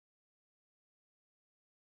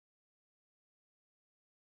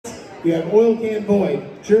We have Oil Can Boy,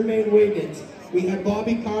 Jermaine Wiggins. We have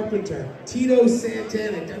Bobby Carpenter, Tito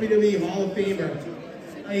Santana, WWE Hall of Famer.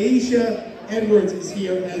 Aisha Edwards is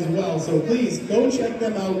here as well. So please go check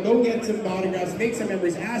them out. Go get some autographs, make some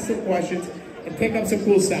memories, ask some questions, and pick up some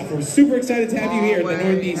cool stuff. We're super excited to have you here at the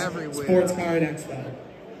Northeast Sports Card Expo.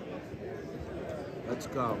 Let's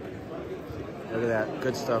go. Look at that.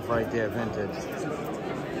 Good stuff right there, vintage.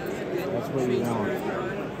 That's what you want.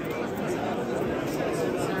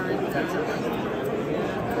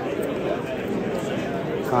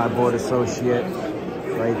 Cardboard Associate.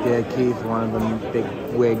 Right there, Keith. One of them big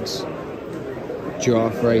wigs.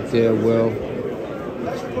 Joff right there, Will.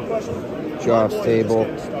 Joff's table.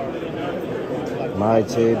 My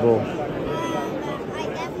table.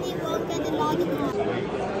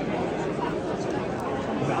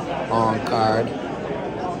 On card.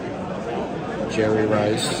 Jerry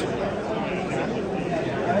Rice.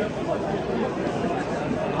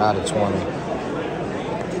 Out of 20.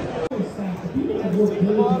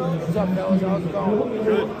 What's up, fellas? How's it going?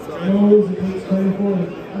 Good.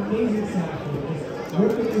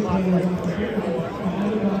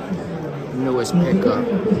 Newest pickup.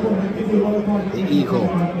 The Eagle.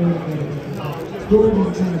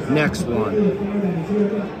 Next one.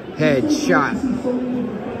 Head shot.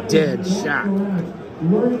 Dead shot.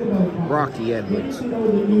 Rocky Edwards.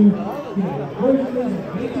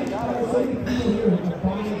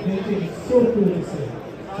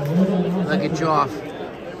 Look at Joff.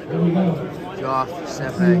 Joff,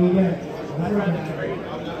 Sepe.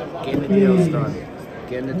 Getting the deals done.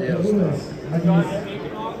 Getting the deals done.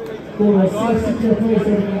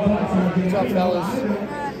 What's up, fellas?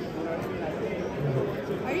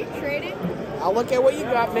 Are you trading? I'll look at what you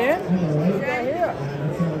got, man. What you got here?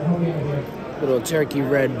 Little turkey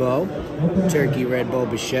red bow. Turkey red bow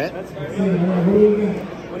bichette.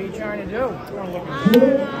 What are you trying to do?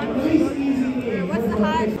 What's the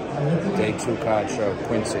highest? Day 2 card show,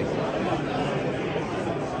 Quincy.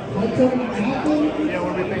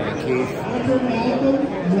 Keith.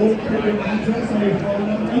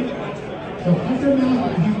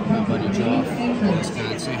 My buddy Joff.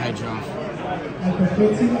 Scott, say hi, Joff.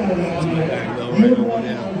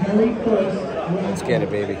 Let's get it,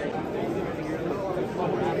 baby.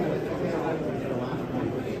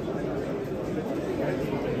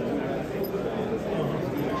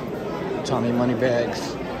 Tommy Moneybags.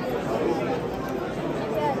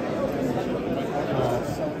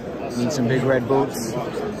 Need some big red boots.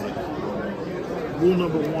 Rule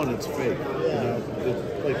number 1, it's fake.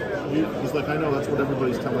 It's like I know that's what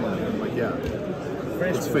everybody's telling me. I'm like, yeah,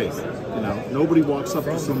 it's fake. You know, nobody walks up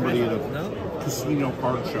to somebody at a casino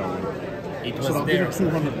card show. It was I'll give you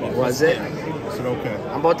 $200. Was it? I said okay.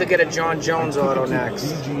 I'm about to get a John Jones auto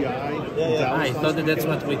next. I thought that's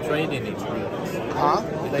what we trade in it. Huh?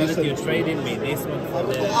 I thought you traded me this one for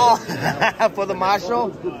the... Oh, for the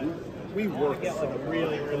Marshall? We work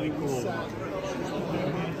really, really cool.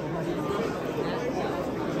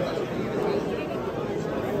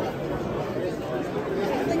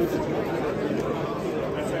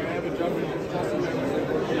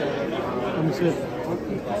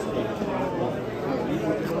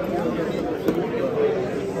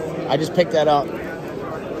 I just picked that up.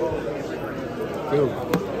 Dude.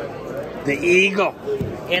 The Eagle.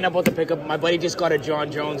 And I'm about to pick up, my buddy just got a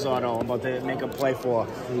John Jones auto I'm about to make a play for.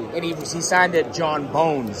 And he signed it John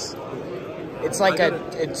Bones. It's like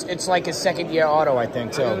it's like a second-year auto, I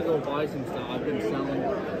think, too. I gotta go buy some stuff. I've been selling.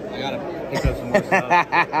 I gotta pick up some more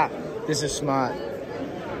stuff. This is smart.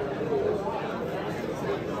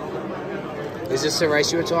 Is this the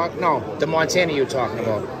rice you were talking? No, the Montana you were talking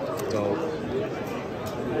about. Dope.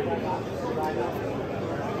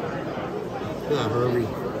 Look at Herbie.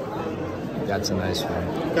 That's a nice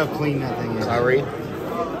one. Look how clean that thing is. Curry.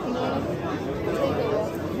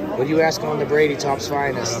 What are you asking on the Brady Topps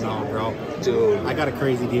Finest? I don't know, bro. Dude. I got a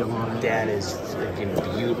crazy deal on it. That is freaking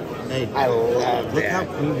beautiful. Hey, I love look that. how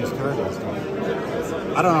clean this card is.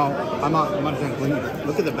 I don't know. I'm not saying clean.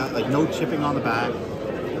 Look at the back, like no chipping on the back.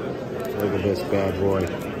 Look at this bad boy.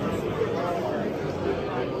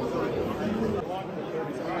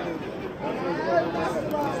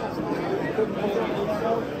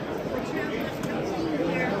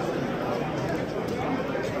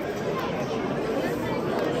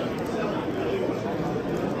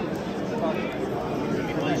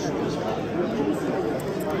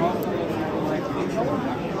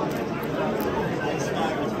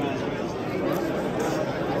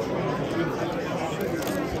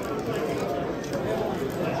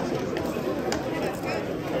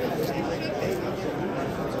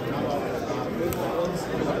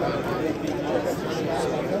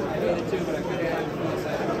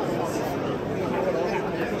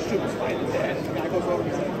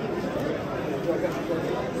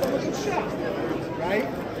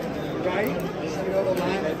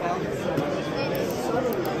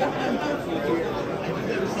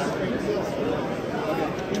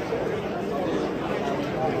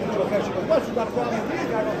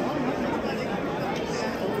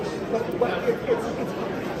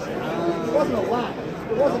 It wasn't a lot.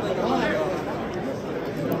 It wasn't like a lot.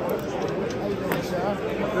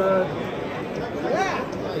 Good. Yeah.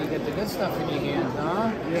 You get the good stuff in your hands,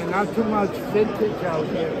 huh? Yeah, not too much vintage out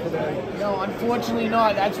here today. No, unfortunately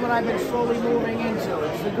not. That's what I've been slowly moving into.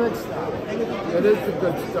 It's the good stuff. It is the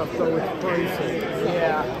good stuff, though. It's pricey.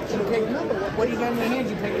 Yeah. You pick, what do you got in your hands?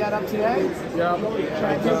 You picked that up today? Yeah. Can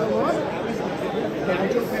I take a look?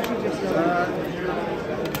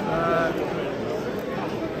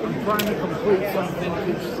 I'm trying to complete some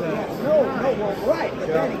vintage sets. No, well, right. But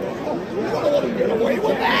then, oh, get away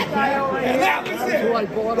with that. That was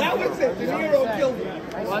it. That was it. De Niro killed me.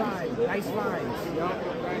 Nice find. Nice finds.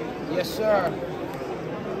 Yes, sir.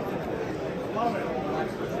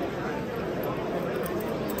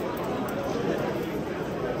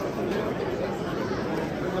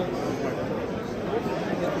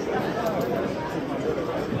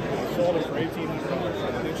 Sold it for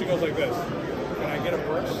 $1,800. And then she goes like this. Can I get a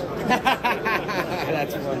purse?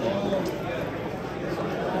 That's funny.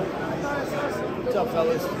 What's up,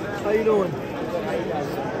 fellas? How you doing?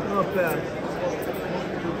 Not bad.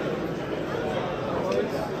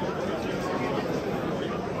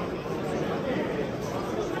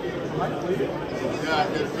 Yeah,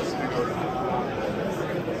 it's just gonna go down.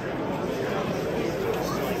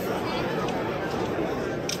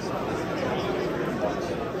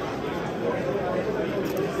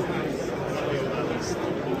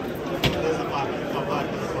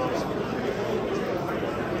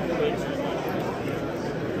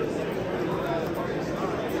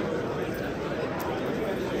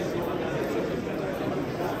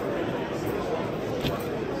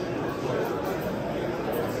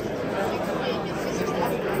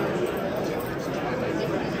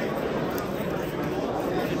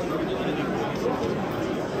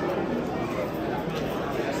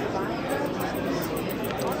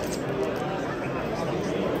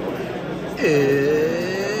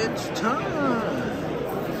 It's time.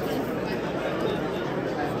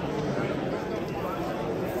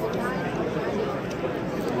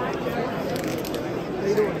 How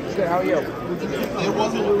you doing? Good. How are you? It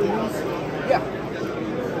wasn't a release. Yeah.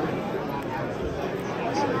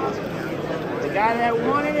 The guy that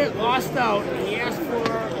wanted it lost out. He asked for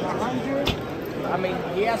 100. I mean,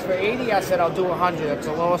 he asked for 80. I said I'll do 100. That's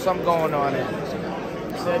the lowest I'm going on it.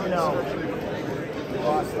 He said no.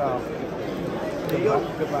 Lost out.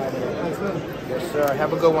 Goodbye. Yes, sir.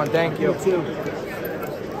 Have a good one. Thank you. You too.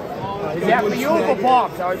 Is that for you or for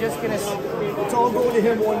Pops? I was just gonna. It's all going to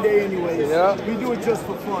him one day anyways. Yeah. We do it just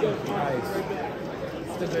for fun. Nice.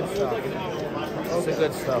 It's the good stuff. It's the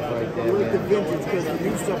good stuff right there, We like the man. vintage because the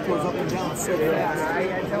new stuff goes up and down so fast.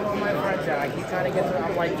 I tell all my friends that I keep trying to get to.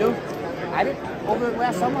 I'm like, dude, I didn't. Over the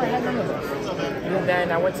last summer, I had none of this. And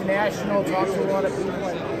then I went to National, talked to a lot of people,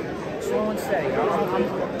 and slow and steady.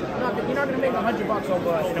 You're not going to make $100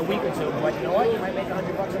 over in a week or two, but you know what? You might make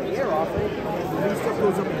 $100 in a year off it. The new stuff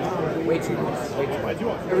goes up and down. Way too much. Way too much.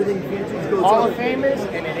 Everything vintage goes Hall up. of Famers,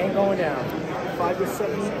 and it ain't going down. 5 to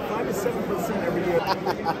 7% every year.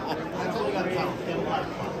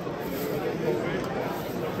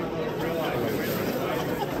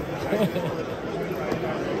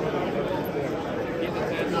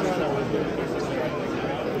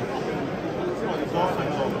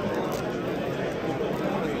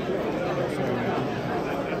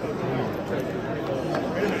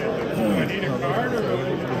 I need a card or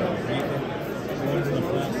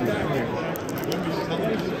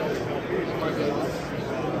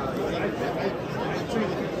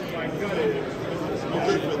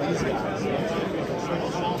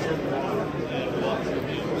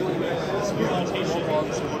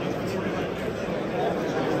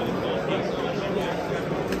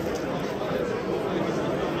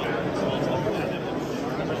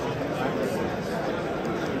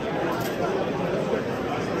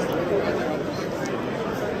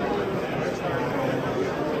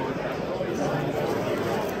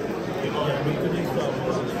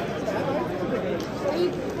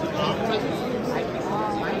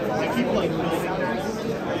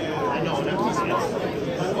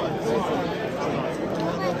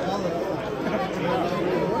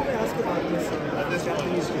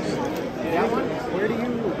Where do you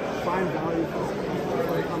find value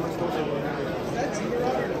for how much those are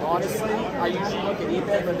worth? Honestly, I usually look at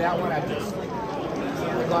eBay, but that one I just I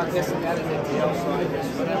got this and that as a deal, so I just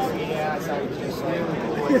whatever he has, I just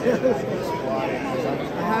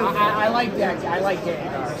I like that. I like getting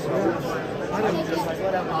cars. So I'm just like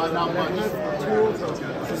whatever. Not much. Tools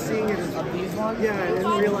of seeing it as Of these ones? yeah, I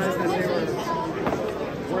didn't realize that they were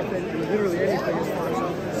worth it, literally anything as far as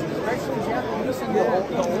Especially Jeff, you listen to the old.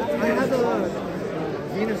 I had the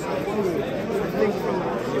Venus Blue, I think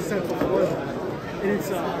from Central Florida. And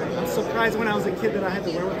it's, I'm surprised when I was a kid that I had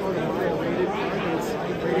the wherewithal to buy a rated card, and it's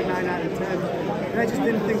rated 9 out of 10. And I just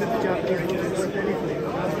didn't think that the Japanese was worth anything.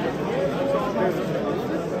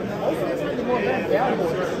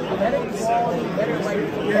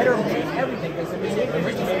 Better everything.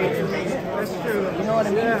 That's true. You know what I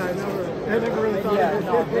mean? Yeah, I never really thought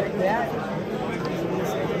of it.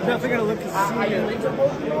 Definitely gonna look to see Are you it. into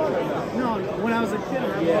Pokemon or no? No, when I was a kid, I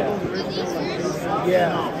had all those original.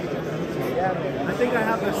 Yeah. I think I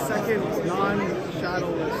have the second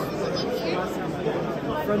non-shadowless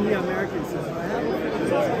from the American system. I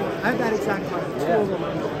have that exact card, 2 of them.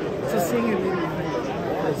 So seeing it made me think.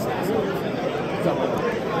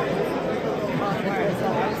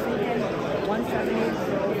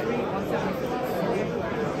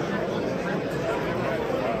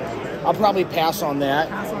 I'll probably pass on that.